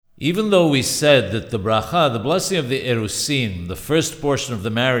Even though we said that the bracha, the blessing of the erusin, the first portion of the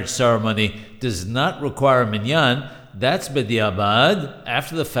marriage ceremony, does not require a minyan, that's b'di'abad,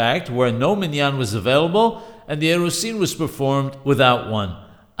 after the fact, where no minyan was available and the erusin was performed without one.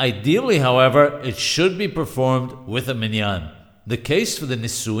 Ideally, however, it should be performed with a minyan. The case for the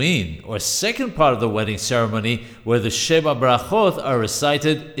Nisuin, or second part of the wedding ceremony, where the Sheba Brachot are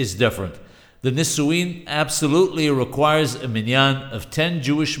recited, is different. The Nisuin absolutely requires a minyan of 10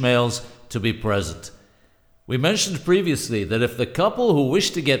 Jewish males to be present. We mentioned previously that if the couple who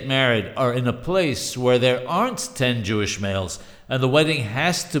wish to get married are in a place where there aren't 10 Jewish males and the wedding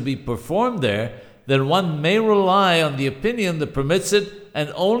has to be performed there, then one may rely on the opinion that permits it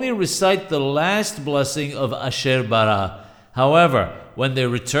and only recite the last blessing of Asher Bara. However, when they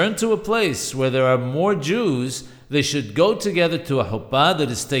return to a place where there are more Jews, they should go together to a Huppah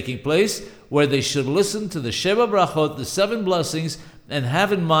that is taking place, where they should listen to the Sheba Brachot, the 7 blessings, and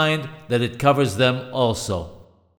have in mind that it covers them also.